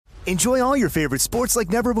Enjoy all your favorite sports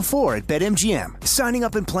like never before at BetMGM. Signing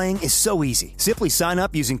up and playing is so easy. Simply sign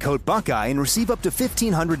up using code Buckeye and receive up to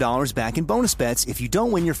 $1,500 back in bonus bets if you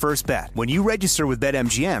don't win your first bet. When you register with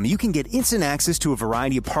BetMGM, you can get instant access to a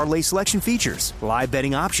variety of parlay selection features, live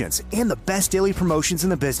betting options, and the best daily promotions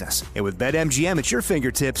in the business. And with BetMGM at your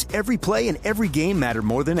fingertips, every play and every game matter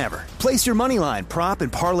more than ever. Place your moneyline, prop,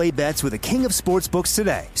 and parlay bets with the king of sportsbooks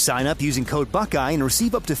today. Sign up using code Buckeye and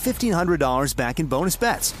receive up to $1,500 back in bonus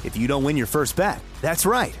bets if you don't win your first bet. That's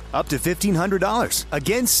right, up to $1,500.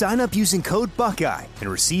 Again, sign up using code Buckeye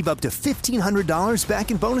and receive up to $1,500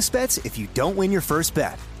 back in bonus bets if you don't win your first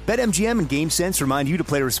bet. BetMGM and GameSense remind you to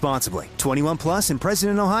play responsibly. 21 plus and present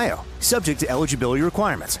in Ohio. Subject to eligibility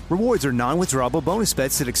requirements. Rewards are non-withdrawable bonus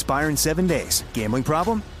bets that expire in 7 days. Gambling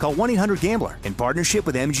problem? Call 1-800-GAMBLER in partnership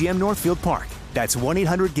with MGM Northfield Park. That's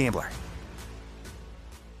 1-800-GAMBLER.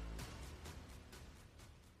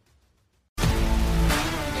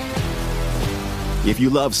 If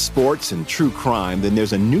you love sports and true crime, then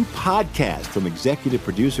there's a new podcast from executive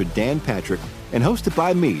producer Dan Patrick and hosted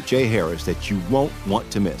by me, Jay Harris, that you won't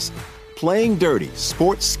want to miss. Playing Dirty: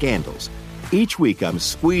 Sports Scandals. Each week, I'm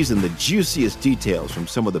squeezing the juiciest details from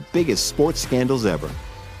some of the biggest sports scandals ever.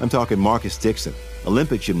 I'm talking Marcus Dixon,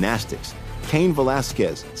 Olympic gymnastics, Cain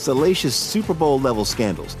Velasquez, salacious Super Bowl-level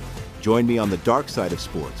scandals. Join me on the dark side of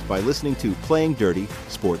sports by listening to Playing Dirty: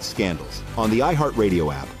 Sports Scandals on the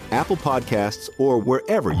iHeartRadio app, Apple Podcasts, or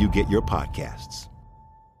wherever you get your podcasts.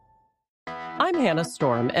 I'm Hannah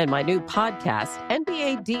Storm, and my new podcast,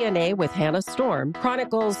 NBA DNA with Hannah Storm,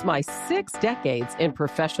 chronicles my 6 decades in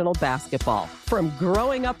professional basketball. From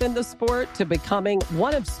growing up in the sport to becoming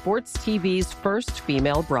one of sports TV's first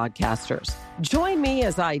female broadcasters. Join me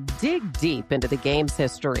as I dig deep into the game's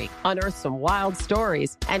history, unearth some wild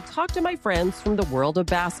stories, and talk to my friends from the world of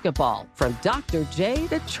basketball, from Dr. J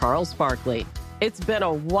to Charles Barkley. It's been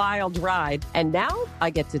a wild ride, and now I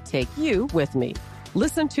get to take you with me.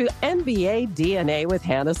 Listen to NBA DNA with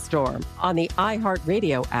Hannah Storm on the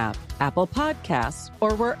iHeartRadio app, Apple Podcasts,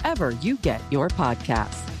 or wherever you get your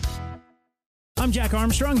podcasts. I'm Jack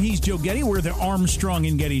Armstrong. He's Joe Getty. We're the Armstrong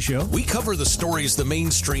and Getty Show. We cover the stories the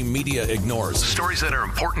mainstream media ignores. Stories that are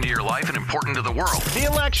important to your life and important to the world. The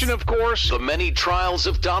election, of course. The many trials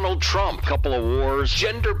of Donald Trump. Couple of wars.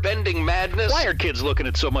 Gender-bending madness. Why are kids looking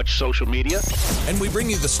at so much social media? And we bring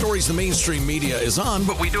you the stories the mainstream media is on,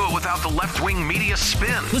 but we do it without the left-wing media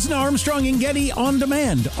spin. Listen to Armstrong and Getty on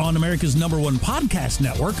demand on America's #1 podcast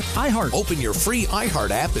network, iHeart. Open your free iHeart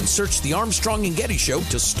app and search the Armstrong and Getty Show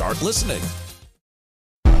to start listening.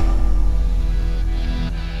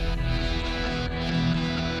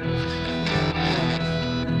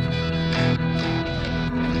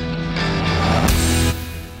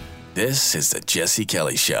 This is the Jesse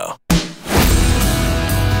Kelly Show. It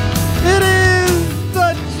is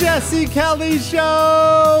the Jesse Kelly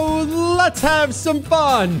Show. Let's have some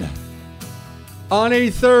fun on a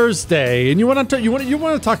Thursday. And you want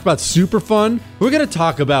to talk about super fun? We're going to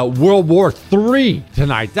talk about World War III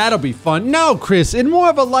tonight. That'll be fun. No, Chris, in more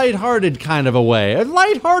of a lighthearted kind of a way. A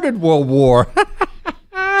lighthearted World War.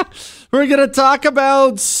 We're going to talk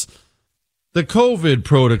about the COVID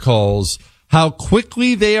protocols. How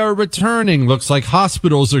quickly they are returning. Looks like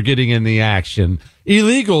hospitals are getting in the action.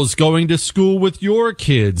 Illegals going to school with your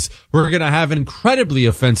kids. We're going to have an incredibly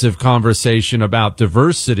offensive conversation about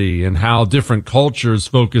diversity and how different cultures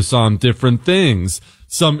focus on different things.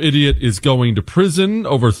 Some idiot is going to prison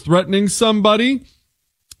over threatening somebody.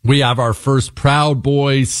 We have our first Proud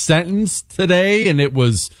Boy sentence today, and it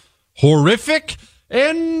was horrific.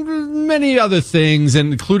 And many other things,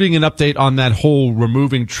 including an update on that whole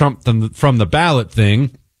removing Trump from the ballot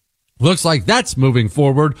thing. Looks like that's moving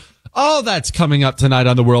forward. All that's coming up tonight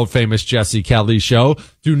on the world-famous Jesse Kelly Show.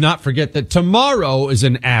 Do not forget that tomorrow is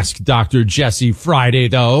an Ask Dr. Jesse Friday,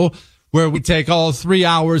 though, where we take all 3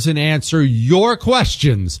 hours and answer your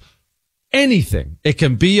questions. Anything. It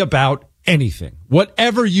can be about anything.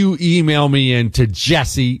 Whatever you email me in to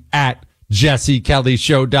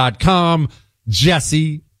Jesse@JesseKellyShow.com.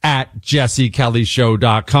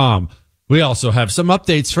 Jesse@JesseKellyShow.com. We also have some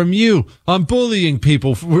updates from you on bullying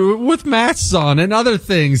people with masks on and other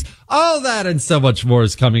things. All that and so much more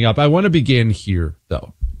is coming up. I want to begin here,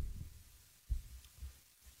 though.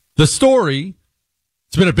 The story,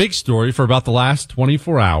 it's been a big story for about the last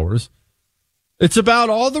 24 hours. It's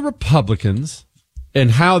about all the Republicans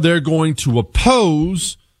and how they're going to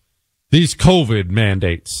oppose these COVID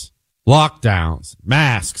mandates. Lockdowns,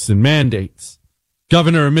 masks, and mandates.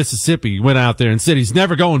 Governor of Mississippi went out there and said he's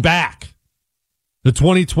never going back. The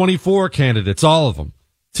 2024 candidates, all of them.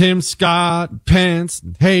 Tim Scott, Pence,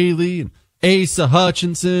 and Haley, and Asa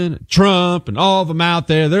Hutchinson, Trump, and all of them out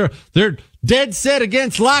there. They're dead set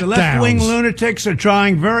against lockdowns. The left-wing lunatics are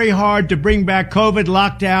trying very hard to bring back COVID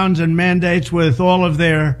lockdowns and mandates with all of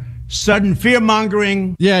their sudden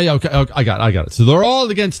fear-mongering. Yeah, okay, I got it. So they're all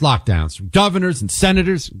against lockdowns, from governors and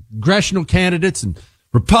senators, congressional candidates and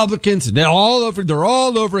Republicans, and they're all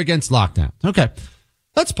over against lockdowns. Okay,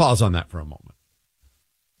 let's pause on that for a moment.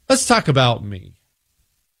 Let's talk about me.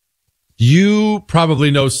 You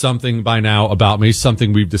probably know something by now about me,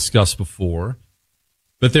 something we've discussed before.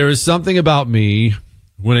 But there is something about me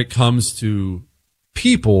when it comes to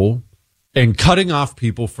people and cutting off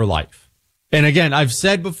people for life. And again, I've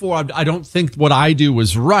said before, I don't think what I do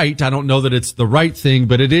is right. I don't know that it's the right thing,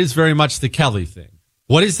 but it is very much the Kelly thing.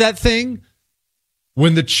 What is that thing?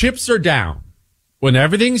 When the chips are down, when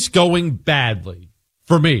everything's going badly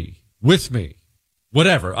for me, with me,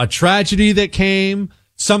 whatever, a tragedy that came,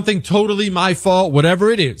 something totally my fault,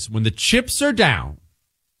 whatever it is, when the chips are down,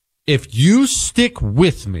 if you stick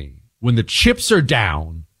with me when the chips are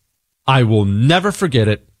down, I will never forget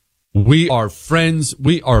it. We are friends.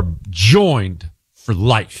 We are joined for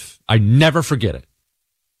life. I never forget it.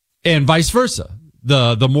 And vice versa,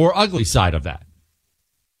 the more ugly side of that.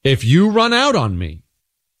 If you run out on me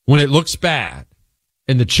when it looks bad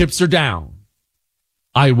and the chips are down,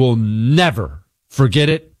 I will never forget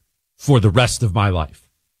it for the rest of my life.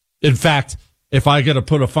 In fact, if I got to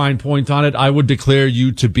put a fine point on it, I would declare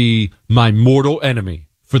you to be my mortal enemy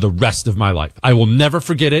for the rest of my life. I will never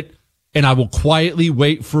forget it, and I will quietly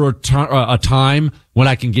wait for a time when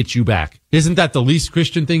I can get you back. Isn't that the least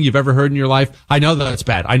Christian thing you've ever heard in your life? I know that's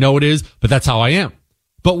bad. I know it is, but that's how I am.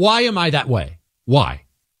 But why am I that way? Why?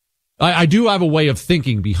 I do have a way of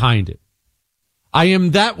thinking behind it. I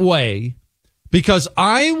am that way because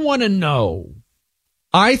I want to know.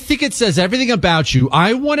 I think it says everything about you.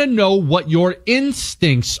 I want to know what your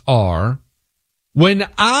instincts are when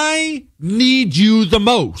I need you the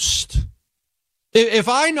most. If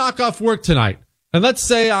I knock off work tonight, and let's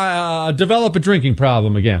say I develop a drinking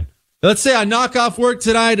problem again. Let's say I knock off work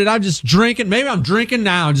tonight and I'm just drinking. Maybe I'm drinking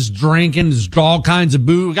now. I'm just drinking. There's all kinds of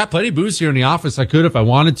booze. Got plenty of booze here in the office. I could if I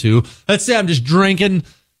wanted to. Let's say I'm just drinking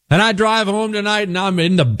and I drive home tonight and I'm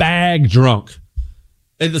in the bag drunk.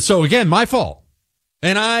 And so again, my fault.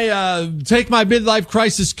 And I take my midlife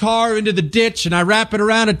crisis car into the ditch and I wrap it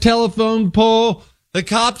around a telephone pole. The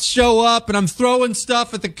cops show up and I'm throwing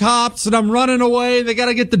stuff at the cops and I'm running away. They got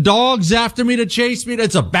to get the dogs after me to chase me.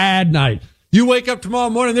 It's a bad night. You wake up tomorrow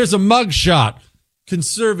morning, there's a mugshot.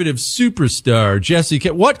 Conservative superstar, Jesse.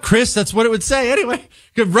 What, Chris? That's what it would say. Anyway,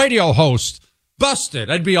 good radio host. Busted.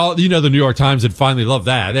 I'd be all, the New York Times would finally love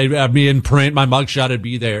that. They'd have me in print. My mugshot would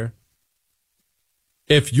be there.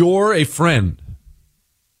 If you're a friend,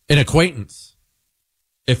 an acquaintance,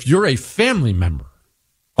 if you're a family member,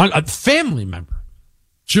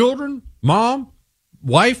 children, mom,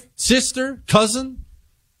 wife, sister, cousin,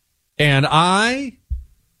 and I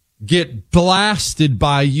get blasted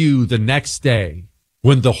by you the next day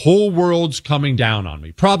when the whole world's coming down on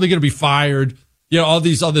me, probably going to be fired, all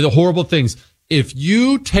these other horrible things. If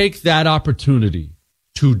you take that opportunity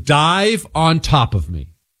to dive on top of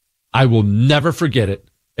me, I will never forget it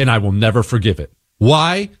and I will never forgive it.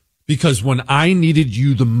 Why? Because when I needed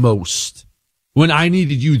you the most, when I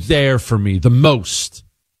needed you there for me the most,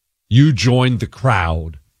 you joined the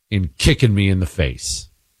crowd in kicking me in the face.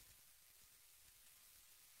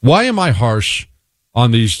 Why am I harsh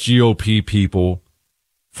on these GOP people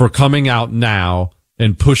for coming out now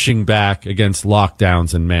and pushing back against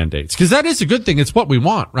lockdowns and mandates? Because that is a good thing. It's what we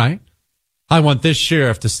want, right? I want this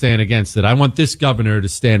sheriff to stand against it. I want this governor to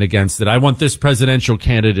stand against it. I want this presidential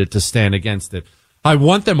candidate to stand against it. I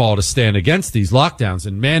want them all to stand against these lockdowns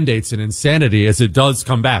and mandates and insanity as it does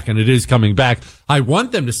come back, and it is coming back. I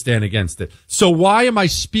want them to stand against it. So why am I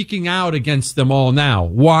speaking out against them all now?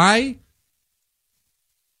 Why?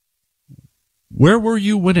 Where were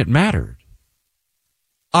you when it mattered?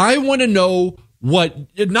 I want to know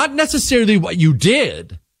not necessarily what you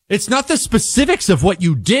did. It's not the specifics of what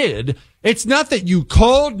you did. It's not that you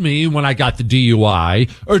called me when I got the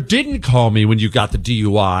DUI or didn't call me when you got the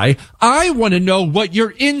DUI. I want to know what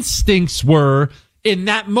your instincts were in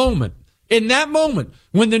that moment. In that moment,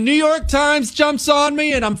 when the New York Times jumps on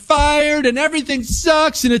me and I'm fired and everything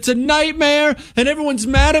sucks and it's a nightmare and everyone's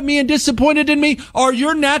mad at me and disappointed in me, are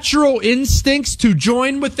your natural instincts to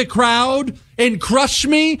join with the crowd and crush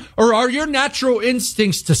me? Or are your natural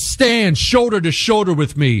instincts to stand shoulder to shoulder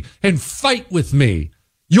with me and fight with me?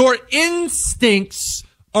 Your instincts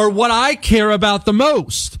are what I care about the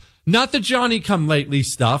most. Not the Johnny-come-lately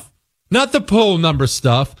stuff. Not the poll number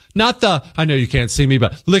stuff. Not the, I know you can't see me,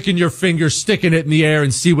 but licking your finger, sticking it in the air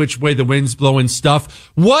and see which way the wind's blowing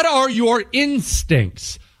stuff. What are your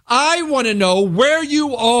instincts? I want to know where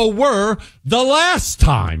you all were the last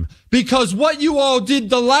time, because what you all did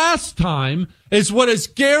the last time is what has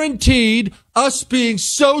guaranteed us being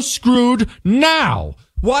so screwed now.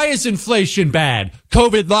 Why is inflation bad?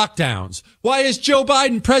 COVID lockdowns. Why is Joe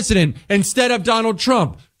Biden president instead of Donald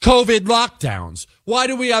Trump? COVID lockdowns. Why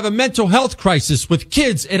do we have a mental health crisis with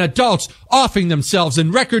kids and adults offing themselves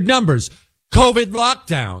in record numbers? COVID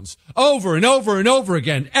lockdowns. Over and over and over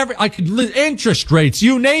again. Interest rates,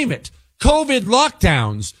 you name it. COVID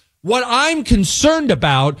lockdowns. What I'm concerned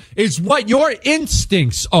about is what your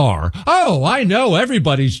instincts are. Oh, I know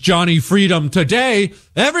everybody's Johnny Freedom today.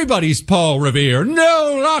 Everybody's Paul Revere.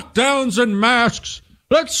 No lockdowns and masks.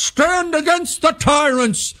 Let's stand against the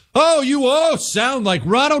tyrants. Oh, you all sound like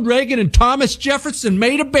Ronald Reagan and Thomas Jefferson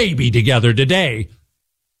made a baby together today.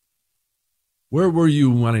 Where were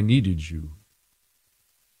you when I needed you?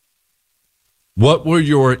 What were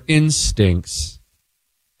your instincts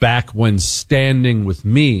back when standing with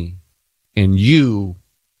me and you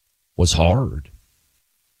was hard?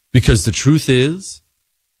 Because the truth is,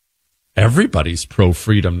 everybody's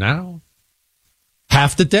pro-freedom now.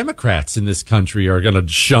 Half the Democrats in this country are going to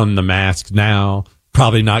shun the mask now,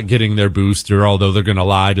 probably not getting their booster, although they're going to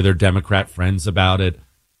lie to their Democrat friends about it.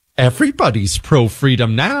 Everybody's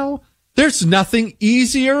pro-freedom now. There's nothing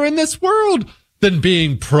easier in this world than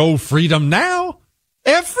being pro-freedom now.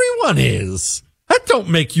 Everyone is. That don't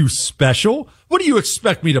make you special. What do you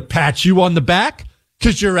expect me to pat you on the back?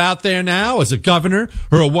 Because you're out there now as a governor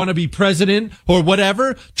or a wannabe president or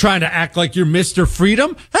whatever, trying to act like you're Mr.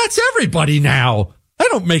 Freedom? That's everybody now. That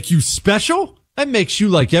don't make you special. That makes you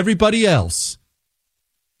like everybody else.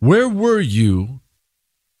 Where were you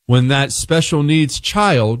when that special needs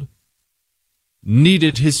child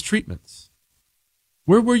needed his treatments?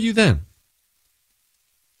 Where were you then?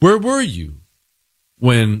 Where were you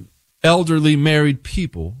when elderly married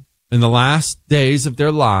people in the last days of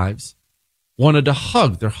their lives wanted to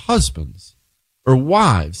hug their husbands or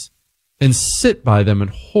wives and sit by them and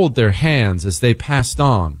hold their hands as they passed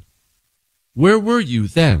on? Where were you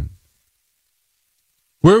then?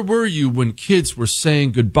 Where were you when kids were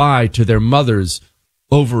saying goodbye to their mothers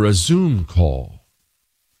over a Zoom call?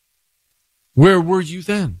 Where were you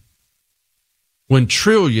then? When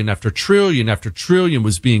trillion after trillion after trillion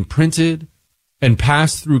was being printed and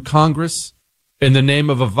passed through Congress in the name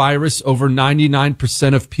of a virus over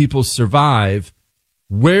 99% of people survive,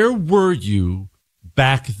 where were you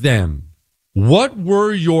back then? What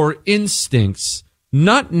were your instincts,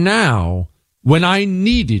 not now, when I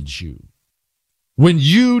needed you? When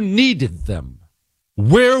you needed them,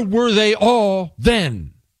 where were they all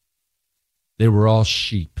then? They were all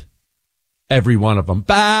sheep. Every one of them.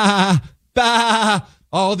 Bah, bah.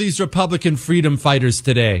 All these Republican freedom fighters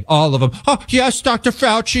today, all of them. Oh, yes, Dr.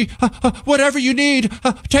 Fauci, whatever you need,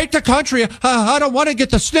 take the country. I don't want to get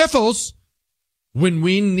the sniffles. When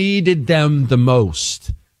we needed them the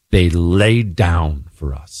most, they laid down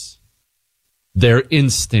for us. Their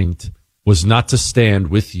instinct was not to stand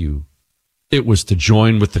with you. It was to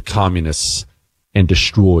join with the communists and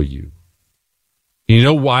destroy you. You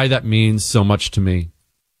know why that means so much to me?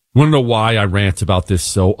 You want to know why I rant about this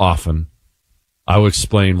so often? I will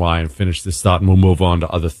explain why and finish this thought, and we'll move on to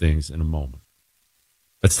other things in a moment.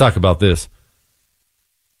 Let's talk about this.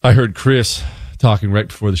 I heard Chris talking right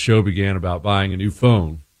before the show began about buying a new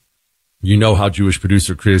phone. You know how Jewish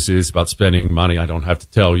producer Chris is about spending money. I don't have to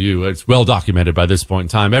tell you. It's well documented by this point in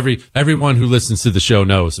time. Everyone who listens to the show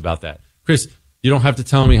knows about that. Chris, you don't have to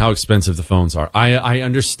tell me how expensive the phones are. I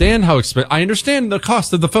understand how expensive. I understand the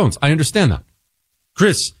cost of the phones. I understand that.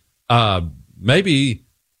 Chris, maybe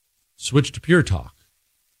switch to Pure Talk.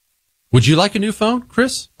 Would you like a new phone,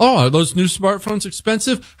 Chris? Oh, are those new smartphones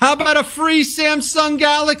expensive? How about a free Samsung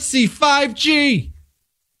Galaxy 5G?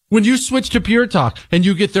 When you switch to Pure Talk and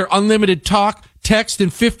you get their unlimited talk, text,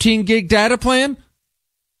 and 15 gig data plan,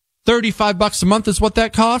 $35 a month is what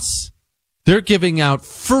that costs. They're giving out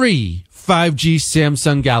free 5G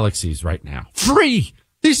Samsung Galaxies right now. Free!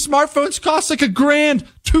 These smartphones cost like $1,000,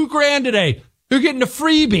 $2,000 today. You're getting a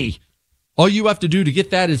freebie. All you have to do to get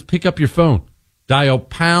that is pick up your phone, dial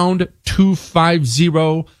pound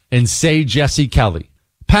 250 and say Jesse Kelly.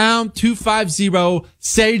 Pound 250,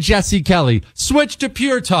 say Jesse Kelly. Switch to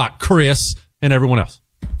Pure Talk, Chris, and everyone else.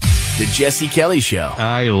 The Jesse Kelly Show.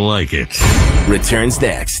 I like it. Returns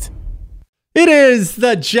next. It is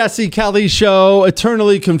the Jesse Kelly Show,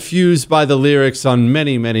 eternally confused by the lyrics on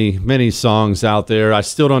many, many, many songs out there. I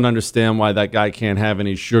still don't understand why that guy can't have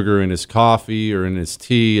any sugar in his coffee or in his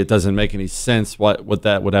tea. It doesn't make any sense what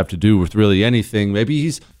that would have to do with really anything. Maybe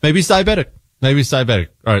he's diabetic. Maybe he's diabetic.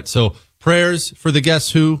 All right, so prayers for the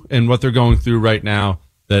Guess Who and what they're going through right now,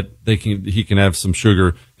 that he can have some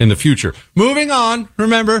sugar in the future. Moving on,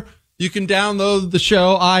 remember, you can download the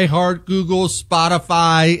show, iHeart, Google,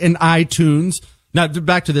 Spotify, and iTunes. Now,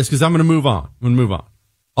 back to this, because I'm going to move on.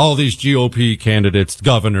 All these GOP candidates,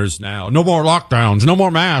 governors now. No more lockdowns, no more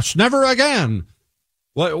masks, never again.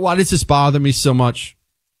 Why does this bother me so much?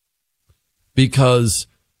 Because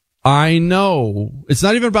I know it's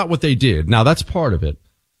not even about what they did. Now, that's part of it.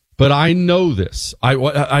 But I know this.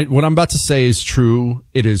 What I'm about to say is true.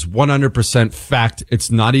 It is 100% fact. It's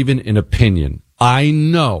not even an opinion. I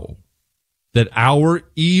know that our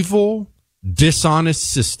evil, dishonest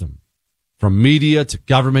system, from media to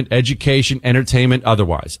government, education, entertainment,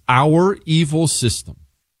 otherwise, our evil system,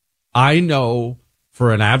 I know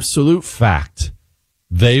for an absolute fact,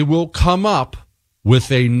 they will come up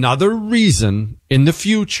with another reason in the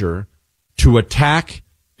future to attack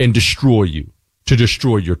and destroy you, to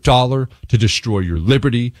destroy your dollar, to destroy your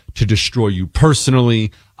liberty, to destroy you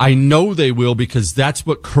personally. I know they will, because that's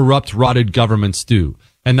what corrupt, rotted governments do.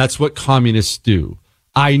 And that's what communists do.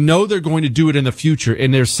 I know they're going to do it in the future.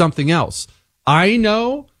 And there's something else. I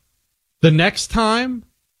know the next time,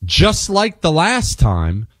 just like the last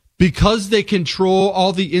time, because they control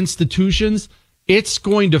all the institutions, it's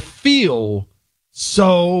going to feel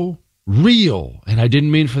so real. And I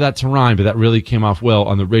didn't mean for that to rhyme, but that really came off well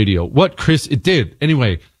on the radio. What, Chris? It did.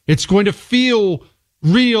 Anyway, it's going to feel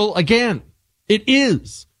real again. It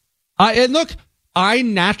is. And look, I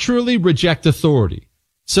naturally reject authority.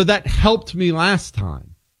 So that helped me last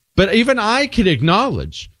time. But even I can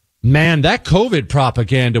acknowledge, man, that COVID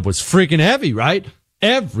propaganda was freaking heavy, right?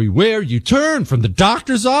 Everywhere you turn, from the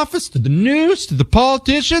doctor's office to the news to the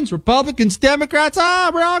politicians, Republicans, Democrats,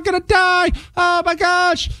 we're all going to die. Oh, my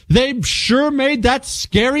gosh. They sure made that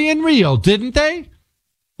scary and real, didn't they?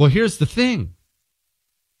 Well, here's the thing.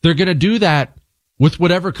 They're going to do that with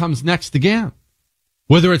whatever comes next again.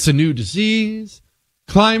 Whether it's a new disease,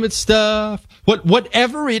 climate stuff,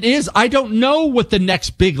 whatever it is, I don't know what the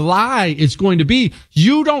next big lie is going to be.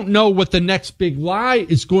 You don't know what the next big lie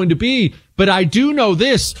is going to be, but I do know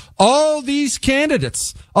this. All these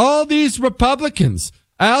candidates, all these Republicans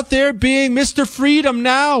out there being Mr. Freedom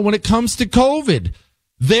now when it comes to COVID,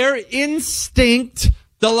 their instinct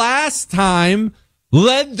the last time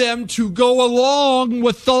led them to go along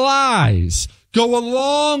with the lies. Go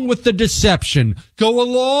along with the deception. Go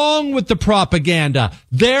along with the propaganda.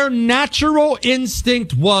 Their natural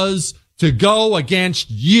instinct was to go against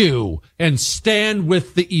you and stand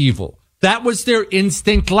with the evil. That was their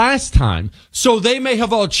instinct last time. So they may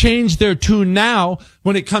have all changed their tune now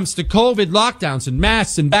when it comes to COVID lockdowns and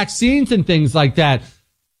masks and vaccines and things like that.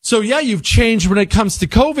 So yeah, you've changed when it comes to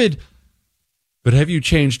COVID, but have you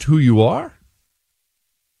changed who you are?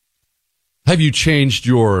 Have you changed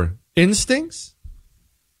your instincts?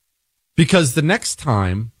 Because the next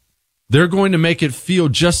time they're going to make it feel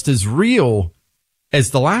just as real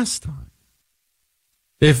as the last time.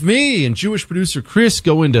 If me and Jewish producer Chris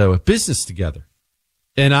go into a business together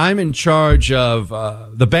and I'm in charge of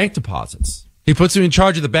the bank deposits, he puts me in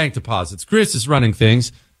charge of the bank deposits. Chris is running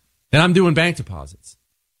things and I'm doing bank deposits,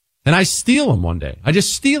 and I steal them one day. I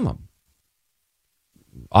just steal them.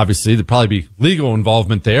 Obviously, there'd probably be legal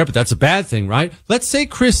involvement there, but that's a bad thing, right? Let's say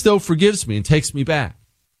Chris, though, forgives me and takes me back.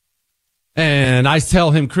 And I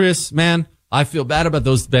tell him, Chris, man, I feel bad about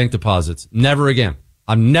those bank deposits. Never again.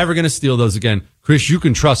 I'm never going to steal those again. Chris, you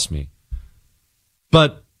can trust me.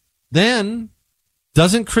 But then,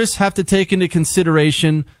 doesn't Chris have to take into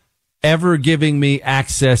consideration ever giving me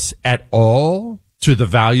access at all to the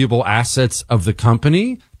valuable assets of the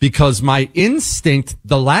company? Because my instinct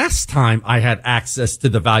the last time I had access to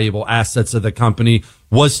the valuable assets of the company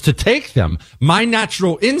was to take them. My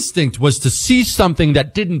natural instinct was to see something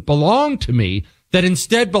that didn't belong to me, that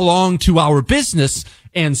instead belonged to our business,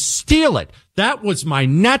 and steal it. That was my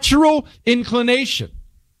natural inclination.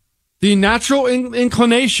 The natural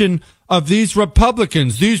inclination of these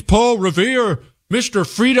Republicans, these Paul Revere, Mr.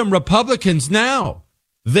 Freedom Republicans now,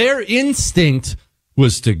 their instinct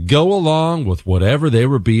was to go along with whatever they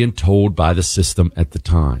were being told by the system at the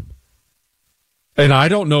time. And I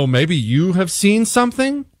don't know, maybe you have seen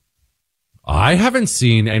something? I haven't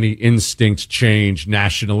seen any instinct change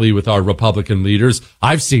nationally with our Republican leaders.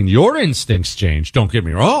 I've seen your instincts change, don't get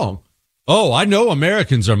me wrong. Oh, I know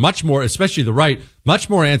Americans are much more, especially the right, much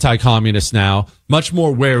more anti-communist now, much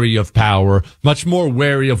more wary of power, much more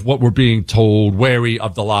wary of what we're being told, wary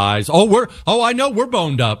of the lies. I know we're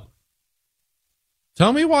boned up.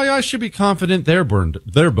 Tell me why I should be confident they're boned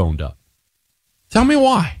up. Tell me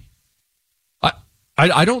why.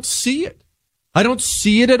 I don't see it. I don't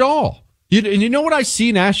see it at all. And you know what I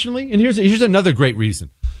see nationally? And here's another great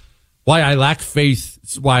reason why I lack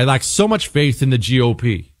faith, why I lack so much faith in the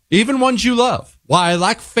GOP. Even ones you love. Why I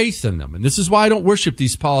lack faith in them. And this is why I don't worship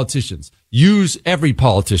these politicians. Use every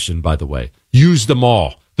politician, by the way. Use them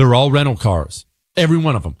all. They're all rental cars. Every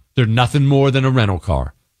one of them. They're nothing more than a rental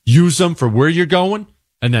car. Use them for where you're going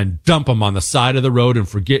and then dump them on the side of the road and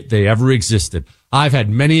forget they ever existed. I've had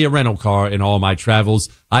many a rental car in all my travels.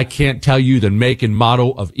 I can't tell you the make and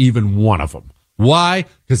model of even one of them. Why?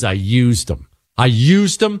 Because I used them. I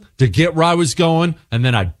used them to get where I was going, and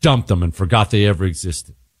then I dumped them and forgot they ever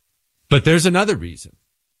existed. But there's another reason.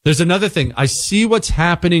 There's another thing. I see what's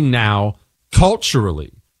happening now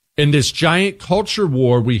culturally in this giant culture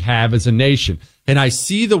war we have as a nation. And I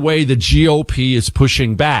see the way the GOP is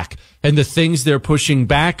pushing back and the things they're pushing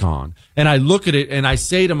back on. And I look at it and I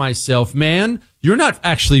say to myself, man, you're not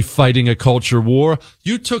actually fighting a culture war.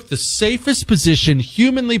 You took the safest position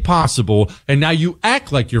humanly possible, and now you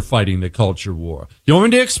act like you're fighting the culture war. You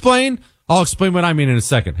want me to explain? I'll explain what I mean in a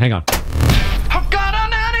second. Hang on.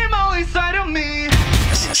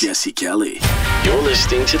 Jesse Kelly. You're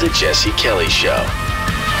listening to The Jesse Kelly Show.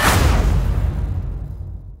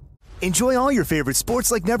 Enjoy all your favorite sports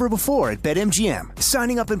like never before at BetMGM.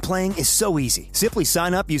 Signing up and playing is so easy. Simply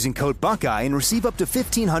sign up using code Buckeye and receive up to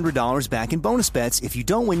 $1,500 back in bonus bets if you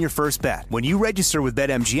don't win your first bet. When you register with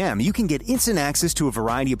BetMGM, you can get instant access to a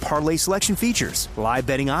variety of parlay selection features, live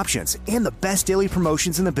betting options, and the best daily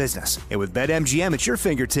promotions in the business. And with BetMGM at your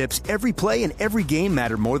fingertips, every play and every game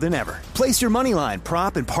matter more than ever. Place your moneyline,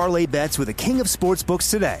 prop, and parlay bets with the king of sportsbooks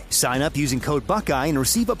today. Sign up using code Buckeye and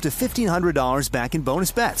receive up to $1,500 back in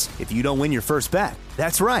bonus bets if you don't win your first bet.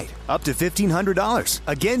 That's right, up to $1,500.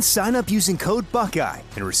 Again, sign up using code Buckeye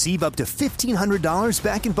and receive up to $1,500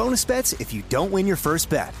 back in bonus bets if you don't win your first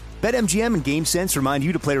bet. BetMGM and GameSense remind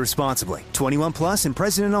you to play responsibly. 21 plus and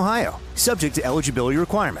present in Ohio. Subject to eligibility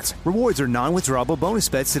requirements. Rewards are non-withdrawable bonus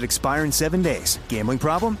bets that expire in 7 days. Gambling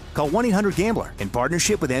problem? Call 1-800-GAMBLER in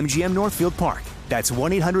partnership with MGM Northfield Park. That's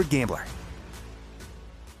 1-800-GAMBLER.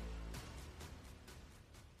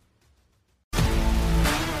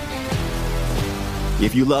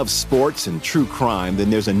 If you love sports and true crime, then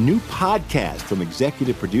there's a new podcast from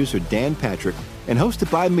executive producer Dan Patrick and hosted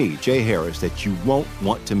by me, Jay Harris, that you won't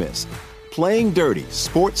want to miss. Playing Dirty: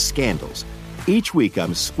 Sports Scandals. Each week,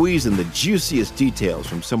 I'm squeezing the juiciest details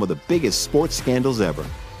from some of the biggest sports scandals ever.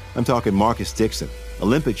 I'm talking Marcus Dixon,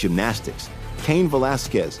 Olympic gymnastics, Cain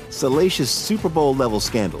Velasquez, salacious Super Bowl-level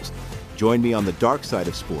scandals. Join me on the dark side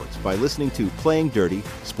of sports by listening to Playing Dirty: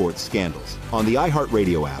 Sports Scandals on the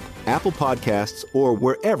iHeartRadio app, Apple Podcasts, or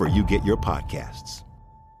wherever you get your podcasts.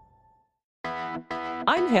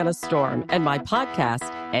 I'm Hannah Storm, and my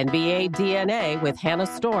podcast, NBA DNA with Hannah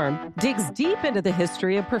Storm, digs deep into the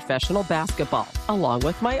history of professional basketball, along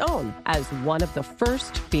with my own, as one of the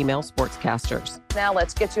first female sportscasters. Now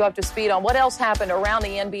let's get you up to speed on what else happened around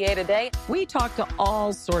the NBA today. We talked to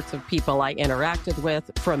all sorts of people I interacted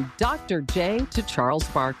with, from Dr. J to Charles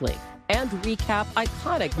Barkley, and recap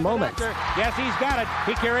iconic moments. Yes, he's got it.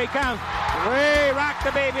 Here he comes. Way rock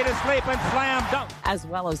the baby to sleep and slam dunk. As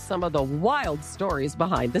well as some of the wild stories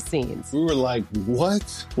behind the scenes. We were like,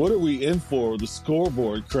 what? What are we in for? The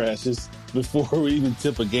scoreboard crashes before we even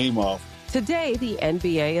tip a game off. Today, the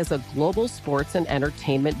NBA is a global sports and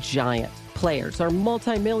entertainment giant. Players are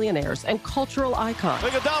multimillionaires and cultural icons.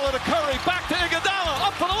 Iguodala to Curry, back to Iguodala,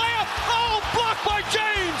 up for the layup. Oh, blocked by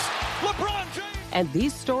James. LeBron James. And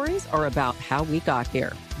these stories are about how we got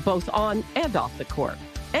here, both on and off the court.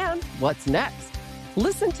 And what's next?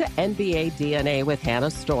 Listen to NBA DNA with Hannah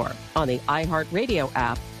Storm on the iHeartRadio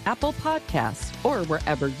app, Apple Podcasts, or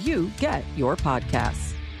wherever you get your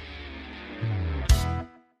podcasts.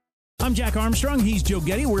 I'm Jack Armstrong. He's Joe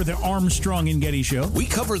Getty. We're the Armstrong and Getty Show. We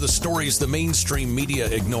cover the stories the mainstream media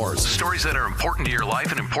ignores. Stories that are important to your life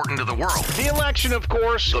and important to the world. The election, of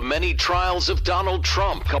course. The many trials of Donald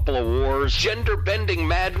Trump. Couple of wars. Gender-bending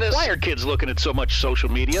madness. Why are kids looking at so much social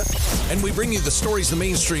media? And we bring you the stories the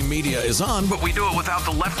mainstream media is on, but we do it without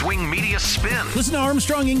the left-wing media spin. Listen to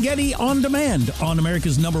Armstrong and Getty on demand on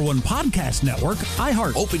America's #1 podcast network,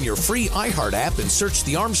 iHeart. Open your free iHeart app and search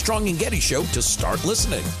The Armstrong and Getty Show to start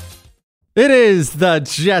listening. It is the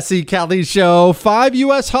Jesse Kelly Show. 5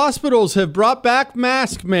 U.S. hospitals have brought back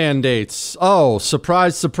mask mandates. Oh,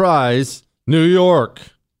 surprise, surprise, New York.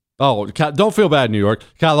 Oh, don't feel bad, New York.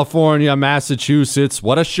 California, Massachusetts,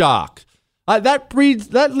 what a shock. That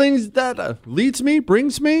brings me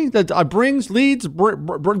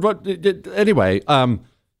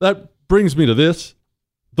to this,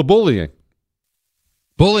 the bullying.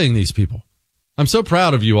 Bullying these people. I'm so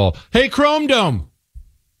proud of you all. Hey, Chrome Dome.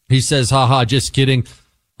 He says, haha, just kidding.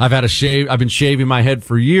 I've been shaving my head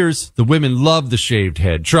for years. The women love the shaved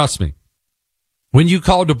head. Trust me. When you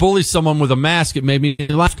called to bully someone with a mask, it made me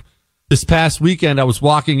laugh. This past weekend, I was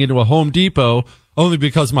walking into a Home Depot only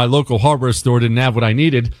because my local hardware store didn't have what I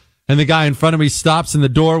needed. And the guy in front of me stops in the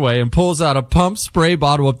doorway and pulls out a pump spray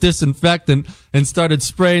bottle of disinfectant and started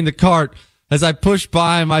spraying the cart. As I pushed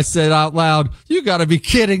by him, I said out loud, "You gotta be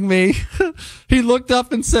kidding me." He looked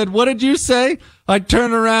up and said, "What did you say?" I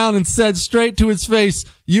turned around and said straight to his face,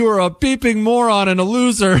 "You are a beeping moron and a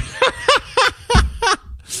loser."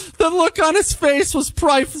 The look on his face was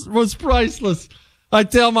priceless. I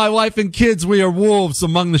tell my wife and kids we are wolves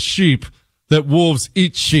among the sheep, that wolves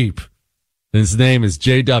eat sheep. And his name is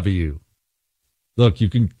JW. Look, you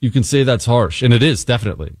can say that's harsh, and it is,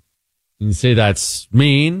 definitely. You can say that's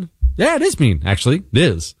mean. Yeah, it is mean, actually. It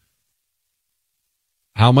is.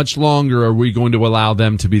 How much longer are we going to allow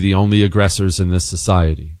them to be the only aggressors in this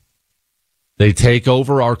society? They take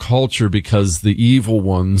over our culture because the evil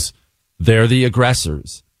ones, they're the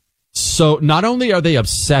aggressors. So not only are they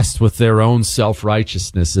obsessed with their own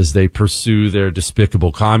self-righteousness as they pursue their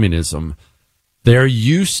despicable communism, they're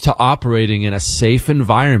used to operating in a safe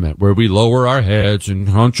environment where we lower our heads and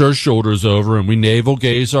hunch our shoulders over and we navel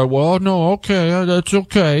gaze our, well, no, okay, that's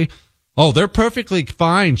okay. Oh, they're perfectly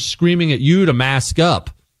fine screaming at you to mask up.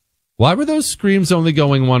 Why were those screams only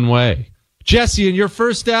going one way? Jesse, in your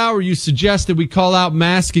first hour, you suggested we call out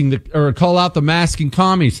the masking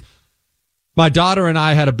commies. My daughter and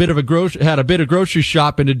I had a bit of grocery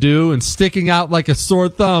shopping to do, and sticking out like a sore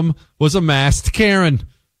thumb was a masked Karen.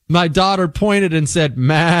 My daughter pointed and said,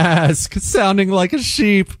 "Mask," sounding like a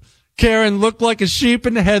sheep. Karen looked like a sheep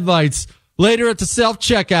in the headlights. Later at the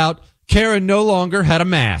self-checkout, Karen no longer had a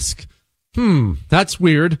mask. That's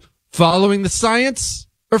weird. Following the science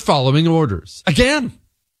or following orders? Again,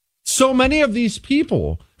 so many of these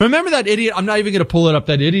people. Remember that idiot? I'm not even going to pull it up.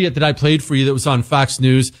 That idiot that I played for you that was on Fox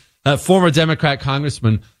News, former Democrat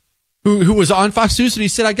congressman who was on Fox News, and he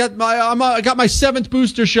said, I got my 7th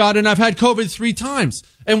booster shot and I've had COVID 3 times.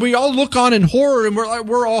 And we all look on in horror and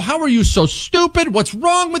we're all, how are you so stupid? What's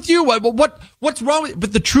wrong with you? What's wrong with you?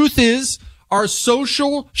 But the truth is, our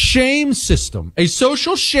social shame system,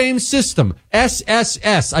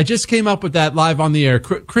 SSS. I just came up with that live on the air.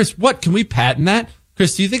 Chris, what? Can we patent that?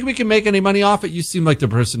 Chris, do you think we can make any money off it? You seem like the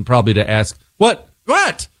person probably to ask. What?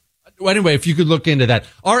 Anyway, if you could look into that.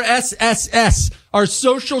 Our SSS, our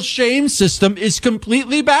social shame system, is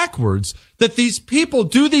completely backwards. That these people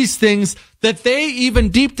do these things that they even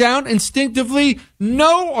deep down instinctively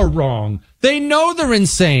know are wrong. They know they're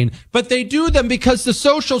insane, but they do them because the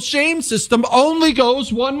social shame system only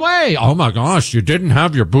goes one way. Oh my gosh, you didn't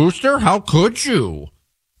have your booster? How could you?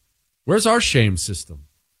 Where's our shame system?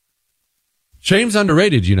 Shame's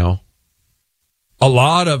underrated, you know. A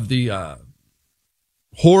lot of the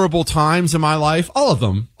horrible times in my life, all of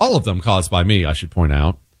them caused by me, I should point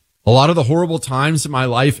out. A lot of the horrible times in my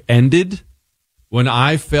life ended when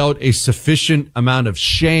I felt a sufficient amount of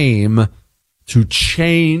shame to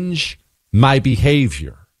change my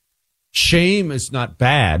behavior. Shame is not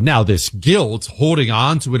bad. Now, this guilt, holding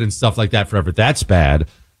on to it and stuff like that forever, that's bad.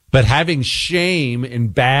 But having shame in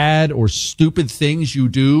bad or stupid things you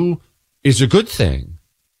do is a good thing.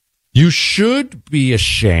 You should be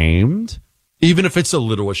ashamed, even if it's a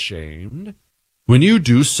little ashamed, when you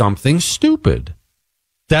do something stupid.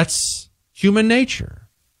 That's human nature.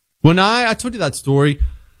 When I told you that story,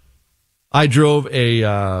 I drove a,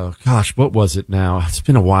 what was it now? It's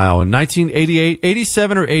been a while. In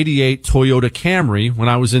 87 or 88 Toyota Camry when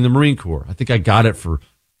I was in the Marine Corps. I think I got it for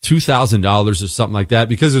 $2,000 or something like that.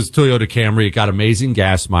 Because it was Toyota Camry, it got amazing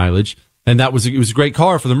gas mileage. And it was a great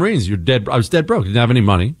car for the Marines. I was dead broke. Didn't have any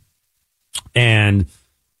money. And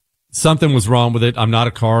something was wrong with it. I'm not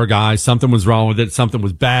a car guy. Something was wrong with it. Something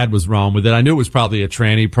was wrong with it. I knew it was probably a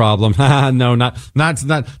tranny problem. No, not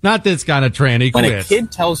this kind of tranny. When a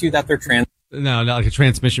kid tells you that they're trans. No, not like a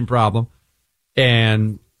transmission problem.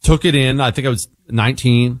 And took it in. I think I was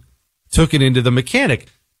 19. Took it into the mechanic.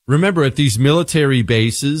 Remember, at these military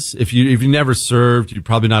bases, if you never served, you're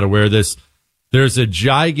probably not aware of this. There's a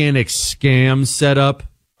gigantic scam set up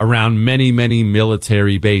around many, many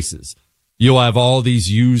military bases. You'll have all these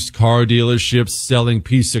used car dealerships selling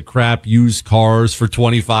piece of crap used cars for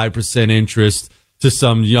 25% interest to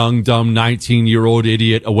some young, dumb 19-year-old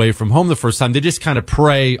idiot away from home the first time. They just kind of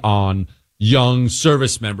prey on young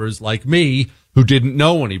service members like me who didn't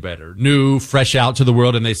know any better, new, fresh out to the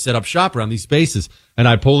world, and they set up shop around these spaces. And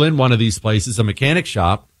I pull in one of these places, a mechanic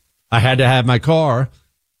shop. I had to have my car,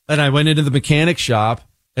 and I went into the mechanic shop,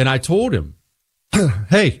 and I told him,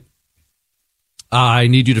 hey, I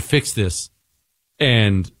need you to fix this.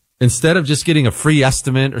 And instead of just getting a free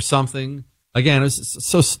estimate or something, again, it's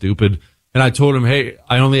so stupid. And I told him, hey,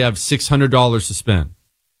 I only have $600 to spend.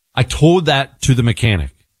 I told that to the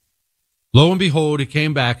mechanic. Lo and behold, he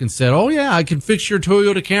came back and said, oh, yeah, I can fix your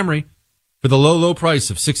Toyota Camry for the low, low price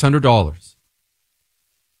of $600.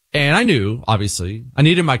 And I knew, obviously, I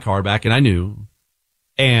needed my car back, and I knew.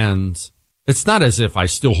 And it's not as if I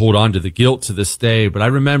still hold on to the guilt to this day, but I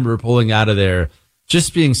remember pulling out of there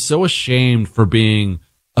just being so ashamed for being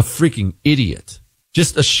a freaking idiot.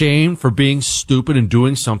 Just ashamed for being stupid and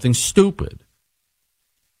doing something stupid.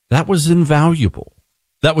 That was invaluable.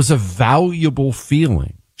 That was a valuable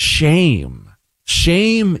feeling. Shame.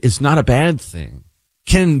 Shame is not a bad thing.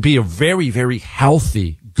 Can be a very, very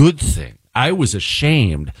healthy, good thing. I was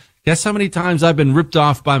ashamed. Guess how many times I've been ripped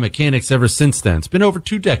off by mechanics ever since then? It's been over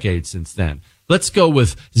 2 decades since then. Let's go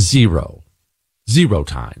with 0. 0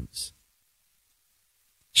 times.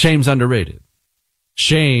 Shame's underrated.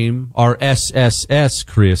 Shame, RSSS,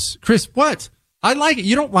 Chris. Chris, what? I like it.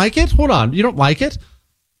 You don't like it? Hold on. You don't like it?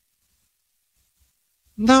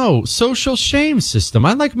 No, social shame system.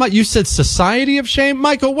 I like you said society of shame.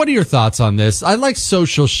 Michael, what are your thoughts on this? I like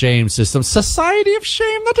social shame system. Society of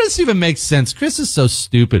shame? That doesn't even make sense. Chris is so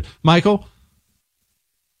stupid. Michael?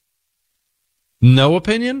 No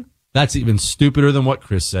opinion? That's even stupider than what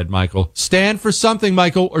Chris said, Michael. Stand for something,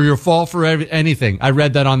 Michael, or you'll fall for anything. I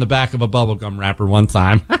read that on the back of a bubblegum wrapper one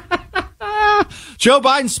time. Joe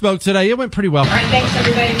Biden spoke today. It went pretty well. All right, thanks,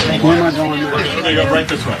 everybody. Where am I going? There you go, right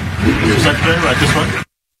this way. Secretary, right this way.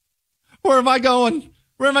 Where am I going?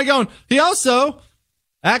 Where am I going? He also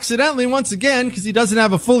accidentally, once again, because he doesn't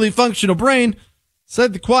have a fully functional brain,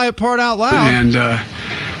 said the quiet part out loud. And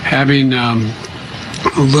having a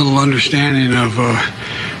little understanding of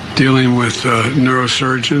dealing with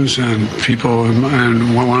neurosurgeons and people,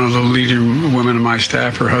 and one of the leading women in my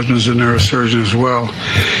staff, her husband's a neurosurgeon as well.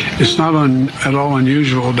 It's not at all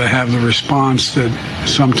unusual to have the response that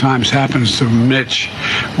sometimes happens to Mitch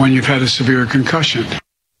when you've had a severe concussion.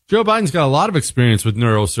 Joe Biden's got a lot of experience with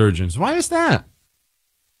neurosurgeons. Why is that?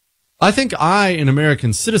 I think an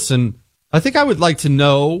American citizen, I think I would like to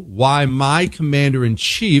know why my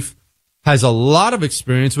commander-in-chief has a lot of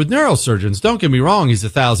experience with neurosurgeons. Don't get me wrong, he's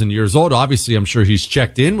 1,000 years old. Obviously, I'm sure he's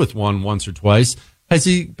checked in with one once or twice. Has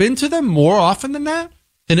he been to them more often than that?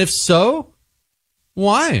 And if so,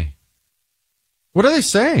 why? What are they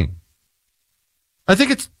saying? I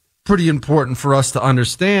think it's pretty important for us to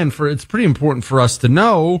understand, it's pretty important for us to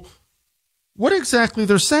know what exactly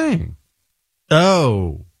they're saying.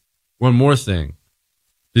 Oh, one more thing.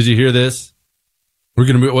 Did you hear this?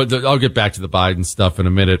 I'll get back to the Biden stuff in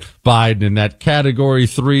a minute. Biden in that Category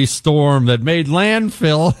 3 storm that made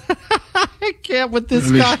landfill. I can't with this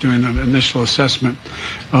guy. At least doing an initial assessment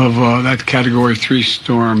of that Category 3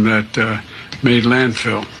 storm that made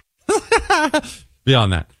landfill.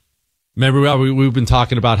 Beyond that. Remember, we've been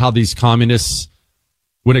talking about how these communists,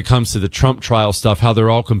 when it comes to the Trump trial stuff, how they're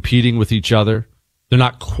all competing with each other. They're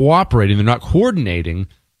not cooperating. They're not coordinating.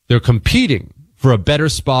 They're competing for a better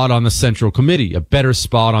spot on the Central Committee, a better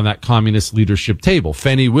spot on that communist leadership table.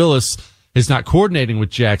 Fani Willis is not coordinating with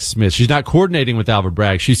Jack Smith. She's not coordinating with Alvin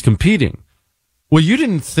Bragg. She's competing. Well, you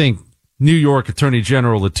didn't think New York Attorney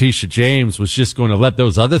General Letitia James was just going to let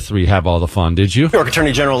those other 3 have all the fun, did you? New York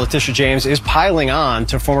Attorney General Letitia James is piling on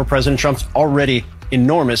to former President Trump's already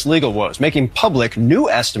enormous legal woes, making public new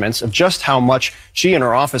estimates of just how much she and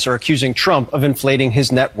her office are accusing Trump of inflating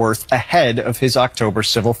his net worth ahead of his October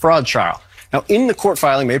civil fraud trial. Now, in the court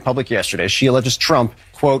filing made public yesterday, she alleges Trump,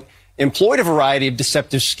 quote, employed a variety of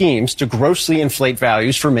deceptive schemes to grossly inflate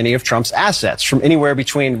values for many of Trump's assets, from anywhere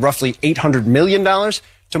between roughly $800 million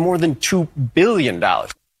to more than $2 billion.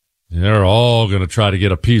 They're all going to try to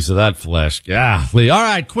get a piece of that flesh. Golly. All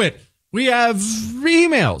right, quit. We have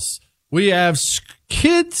emails. We have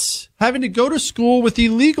kids having to go to school with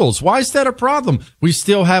illegals. Why is that a problem? We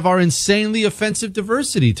still have our insanely offensive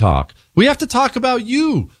diversity talk. We have to talk about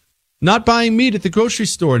you not buying meat at the grocery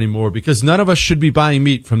store anymore, because none of us should be buying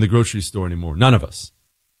meat from the grocery store anymore. None of us.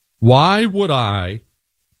 Why would I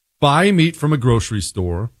buy meat from a grocery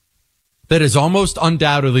store that is almost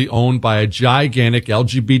undoubtedly owned by a gigantic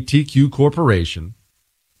LGBTQ corporation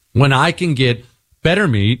when I can get better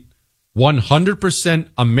meat, 100%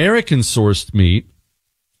 American-sourced meat,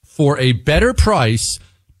 for a better price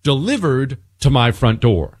delivered to my front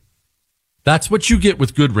door. That's what you get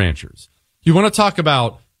with Good Ranchers. You want to talk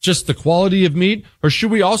about just the quality of meat, or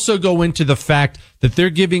should we also go into the fact that they're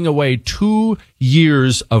giving away 2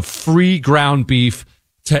 years of free ground beef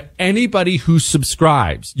to anybody who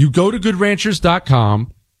subscribes? You go to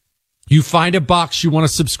goodranchers.com, you find a box you want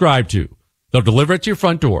to subscribe to. They'll deliver it to your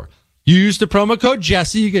front door. You use the promo code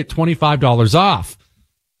Jesse, you get $25 off,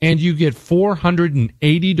 and you get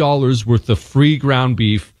 $480 worth of free ground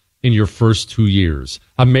beef in your first 2 years.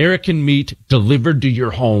 American meat delivered to your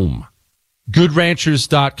home.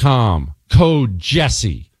 GoodRanchers.com. Code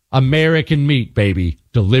Jesse. American meat, baby.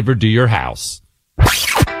 Delivered to your house.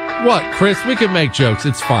 What, Chris? We can make jokes.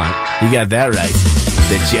 It's fine. You got that right.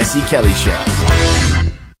 The Jesse Kelly Show.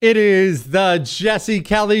 It is the Jesse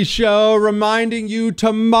Kelly Show, reminding you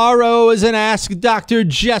tomorrow is an Ask Dr.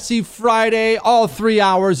 Jesse Friday. All 3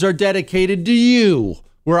 hours are dedicated to you,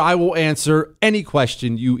 where I will answer any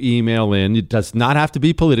question you email in. It does not have to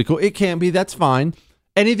be political. It can be. That's fine.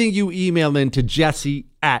 Anything you email in to Jesse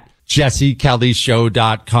at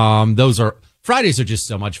JesseKellyShow.com. Fridays are just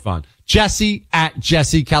so much fun. Jesse at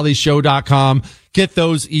JesseKellyShow.com. Get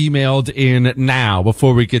those emailed in now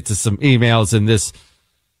before we get to some emails and this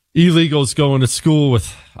illegals going to school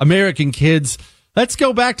with American kids. Let's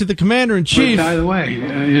go back to the commander-in-chief. By the way,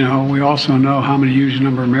 we also know how many huge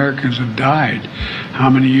number of Americans have died, how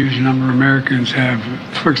many huge number of Americans have,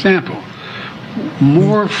 for example,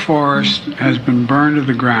 more forest has been burned to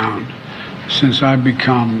the ground since I've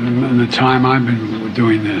become, in the time I've been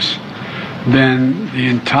doing this, than the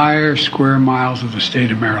entire square miles of the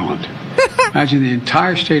state of Maryland. Imagine the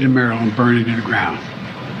entire state of Maryland burning to the ground.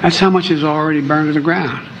 That's how much is already burned to the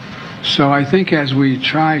ground. So I think as we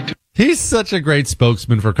try to... He's such a great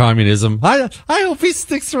spokesman for communism. I hope he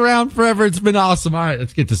sticks around forever. It's been awesome. All right,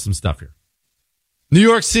 let's get to some stuff here. New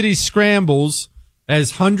York City scrambles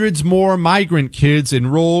as hundreds more migrant kids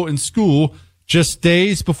enroll in school just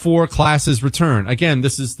days before classes return. Again,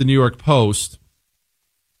 this is the New York Post.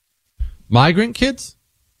 Migrant kids?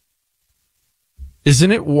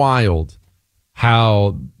 Isn't it wild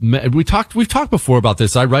how we've talked before about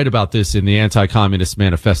this. I write about this in the Anti-Communist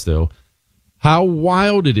Manifesto. How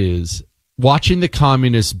wild it is watching the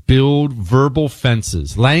communists build verbal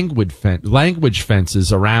fences, language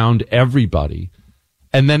fences around everybody.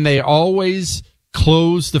 And then they always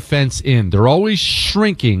close the fence in. They're always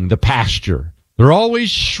shrinking the pasture. They're always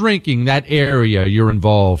shrinking that area you're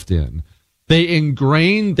involved in. They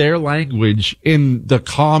ingrain their language in the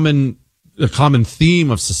common theme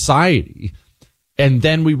of society. And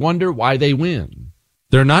then we wonder why they win.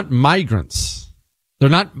 They're not migrants. They're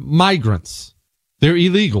not migrants. They're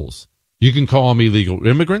illegals. You can call them illegal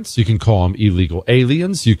immigrants. You can call them illegal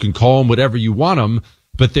aliens. You can call them whatever you want them,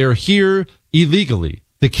 but they're here illegally.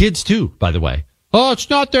 The kids too, by the way. Oh, it's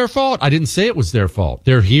not their fault. I didn't say it was their fault.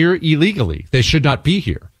 They're here illegally. They should not be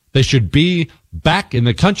here. They should be back in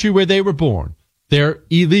the country where they were born. They're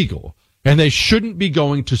illegal, and they shouldn't be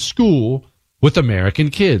going to school with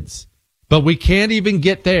American kids. But we can't even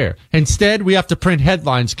get there. Instead, we have to print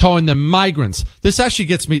headlines calling them migrants.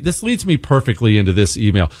 This leads me perfectly into this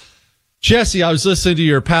email. Jesse, I was listening to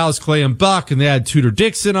your pals Clay and Buck, and they had Tudor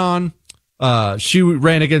Dixon on. She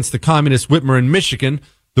ran against the communist Whitmer in Michigan,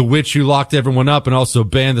 the witch who locked everyone up and also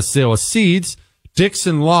banned the sale of seeds.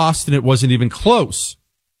 Dixon lost, and it wasn't even close.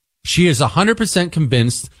 She is 100%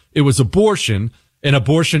 convinced it was abortion, and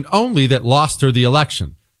abortion only, that lost her the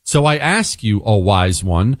election. So I ask you, all wise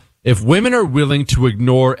one, if women are willing to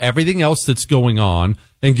ignore everything else that's going on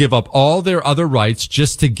and give up all their other rights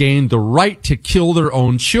just to gain the right to kill their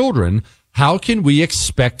own children, how can we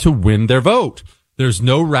expect to win their vote? That's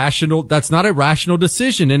not a rational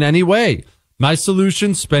decision in any way. My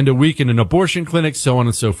solution, spend a week in an abortion clinic, so on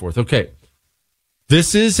and so forth. Okay.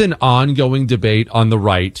 This is an ongoing debate on the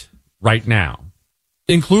right now,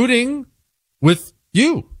 including with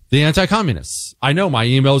you, the anti-communists. I know my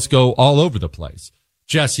emails go all over the place.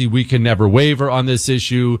 Jesse, we can never waver on this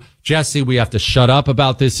issue. Jesse, we have to shut up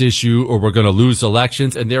about this issue or we're going to lose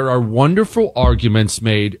elections. And there are wonderful arguments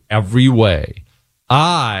made every way.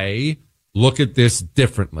 I look at this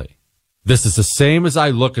differently. This is the same as I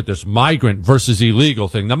look at this migrant versus illegal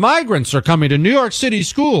thing. The migrants are coming to New York City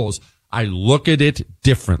schools. I look at it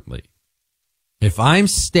differently. If I'm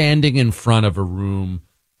standing in front of a room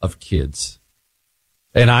of kids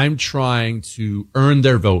and I'm trying to earn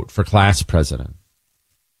their vote for class president,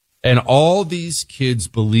 and all these kids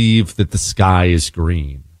believe that the sky is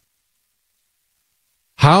green,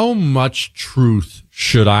 how much truth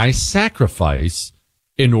should I sacrifice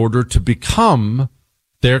in order to become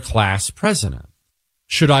their class president?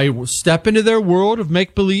 Should I step into their world of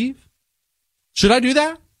make-believe? Should I do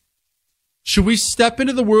that? Should we step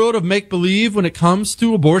into the world of make-believe when it comes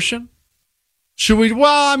to abortion? Should we?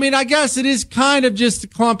 Well, I mean, I guess it is kind of just a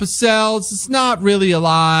clump of cells. It's not really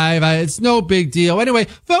alive. It's no big deal. Anyway,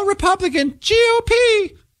 vote Republican,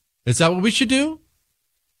 GOP. Is that what we should do?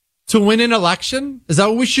 To win an election? Is that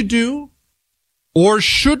what we should do? Or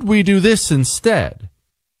should we do this instead?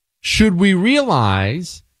 Should we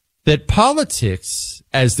realize that politics,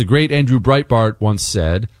 as the great Andrew Breitbart once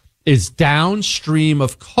said, is downstream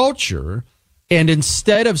of culture, and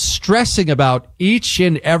instead of stressing about each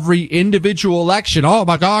and every individual election, oh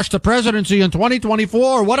my gosh, the presidency in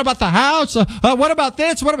 2024, what about the House? What about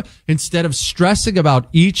this? Instead of stressing about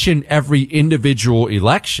each and every individual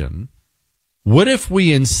election, what if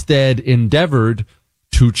we instead endeavored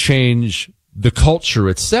to change the culture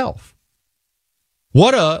itself?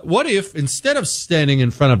 What if instead of standing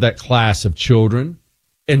in front of that class of children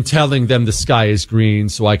and telling them the sky is green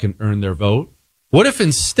so I can earn their vote, what if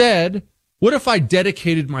I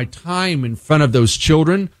dedicated my time in front of those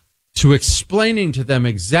children to explaining to them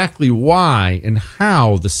exactly why and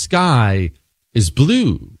how the sky is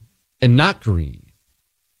blue and not green?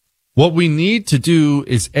 What we need to do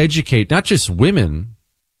is educate not just women,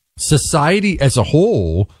 society as a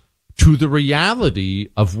whole, to the reality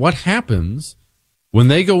of what happens when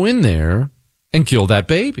they go in there and kill that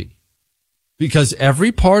baby. Because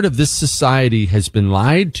every part of this society has been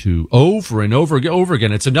lied to over and over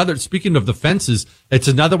again. It's another, speaking of the fences, it's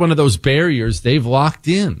another one of those barriers they've locked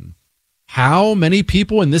in. How many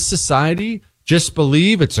people in this society just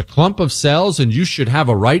believe it's a clump of cells and you should have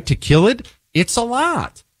a right to kill it? It's a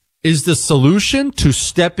lot. Is the solution to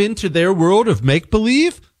step into their world of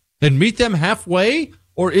make-believe and meet them halfway?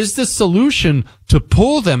 Or is the solution to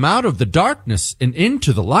pull them out of the darkness and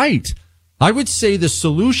into the light? I would say the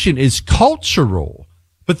solution is cultural.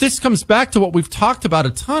 But this comes back to what we've talked about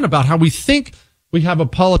a ton, about how we think we have a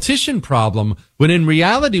politician problem when in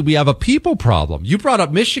reality we have a people problem. You brought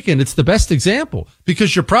up Michigan. It's the best example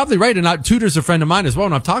because you're probably right. And Tudor's a friend of mine as well,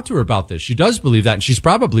 and I've talked to her about this. She does believe that, and she's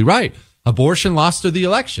probably right. Abortion lost her the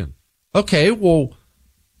election. Okay, well,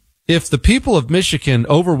 if the people of Michigan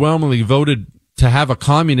overwhelmingly voted to have a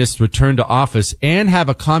communist return to office and have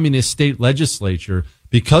a communist state legislature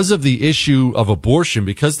because of the issue of abortion,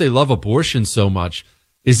 because they love abortion so much,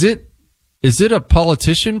 is it a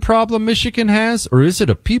politician problem Michigan has, or is it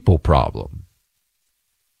a people problem?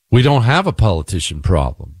 We don't have a politician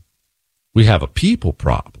problem. We have a people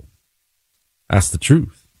problem. That's the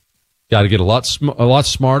truth. Got to get a lot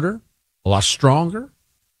smarter, a lot stronger.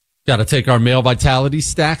 Got to take our male vitality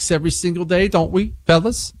stacks every single day, don't we,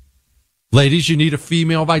 fellas? Ladies, you need a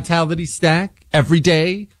female vitality stack every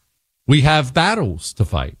day. We have battles to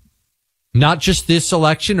fight. Not just this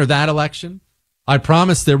election or that election. I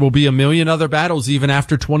promise there will be a million other battles even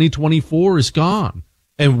after 2024 is gone.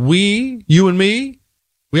 And we, you and me,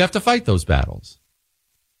 we have to fight those battles.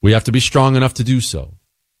 We have to be strong enough to do so.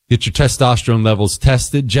 Get your testosterone levels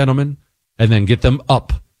tested, gentlemen, and then get them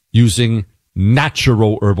up using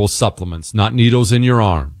natural herbal supplements, not needles in your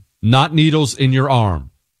arm. Not needles in your arm.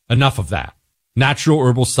 Enough of that. Natural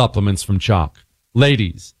herbal supplements from Chalk.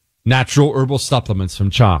 Ladies, natural herbal supplements from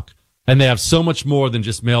Chalk. And they have so much more than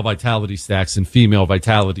just male vitality stacks and female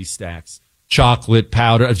vitality stacks. Chocolate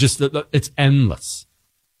powder. It's endless.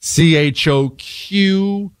 CHOQ.com.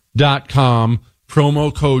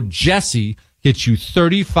 Promo code Jesse gets you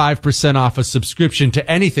 35% off a subscription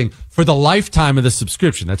to anything for the lifetime of the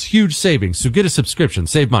subscription. That's huge savings. So get a subscription.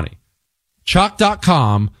 Save money.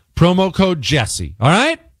 Chalk.com. Promo code Jesse. All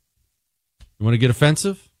right? You want to get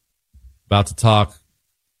offensive? About to talk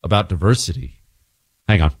about diversity.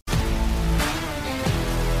 Hang on.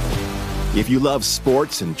 If you love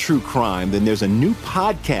sports and true crime, then there's a new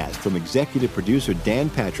podcast from executive producer Dan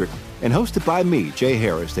Patrick and hosted by me, Jay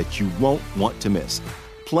Harris, that you won't want to miss.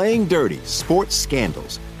 Playing Dirty: Sports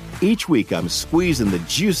Scandals. Each week, I'm squeezing the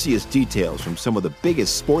juiciest details from some of the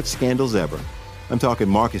biggest sports scandals ever. I'm talking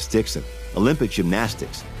Marcus Dixon, Olympic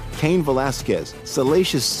gymnastics, Cain Velasquez,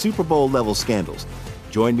 salacious Super Bowl-level scandals.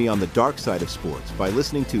 Join me on the dark side of sports by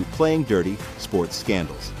listening to Playing Dirty: Sports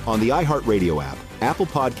Scandals on the iHeartRadio app, Apple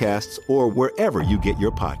Podcasts, or wherever you get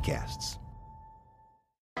your podcasts.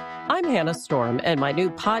 I'm Hannah Storm, and my new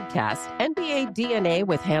podcast, NBA DNA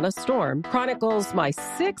with Hannah Storm, chronicles my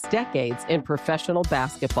 6 decades in professional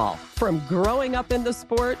basketball. From growing up in the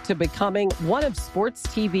sport to becoming one of sports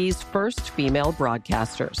TV's first female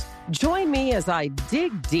broadcasters. Join me as I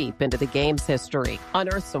dig deep into the game's history,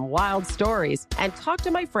 unearth some wild stories, and talk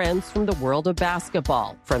to my friends from the world of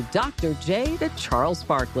basketball, from Dr. J to Charles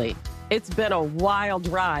Barkley. It's been a wild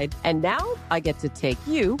ride, and now I get to take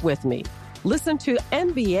you with me. Listen to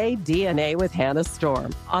NBA DNA with Hannah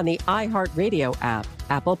Storm on the iHeartRadio app,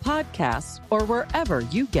 Apple Podcasts, or wherever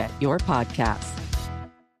you get your podcasts.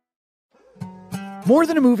 More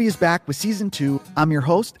Than a Movie is back with Season 2. I'm your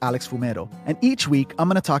host, Alex Fumero, and each week I'm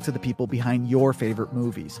going to talk to the people behind your favorite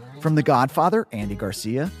movies. From The Godfather, Andy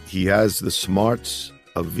Garcia. He has the smarts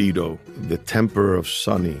of Vito, the temper of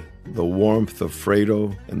Sonny, the warmth of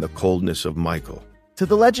Fredo, and the coldness of Michael. To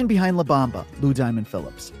the legend behind La Bamba, Lou Diamond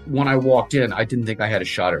Phillips. When I walked in, I didn't think I had a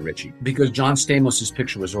shot at Richie because John Stamos'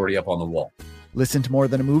 picture was already up on the wall. Listen to More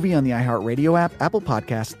Than a Movie on the iHeartRadio app, Apple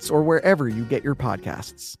Podcasts, or wherever you get your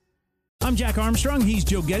podcasts. I'm Jack Armstrong. He's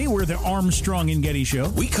Joe Getty. We're the Armstrong and Getty Show.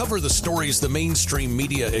 We cover the stories the mainstream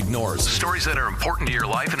media ignores. Stories that are important to your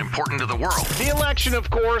life and important to the world. The election,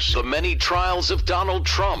 of course. The many trials of Donald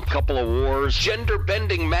Trump. Couple of wars.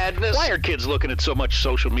 Gender-bending madness. Why are kids looking at so much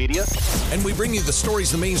social media? And we bring you the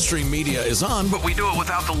stories the mainstream media is on, but we do it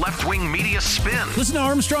without the left-wing media spin. Listen to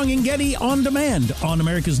Armstrong and Getty on demand on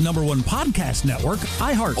America's #1 podcast network,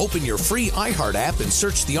 iHeart. Open your free iHeart app and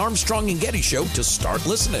search the Armstrong and Getty Show to start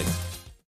listening.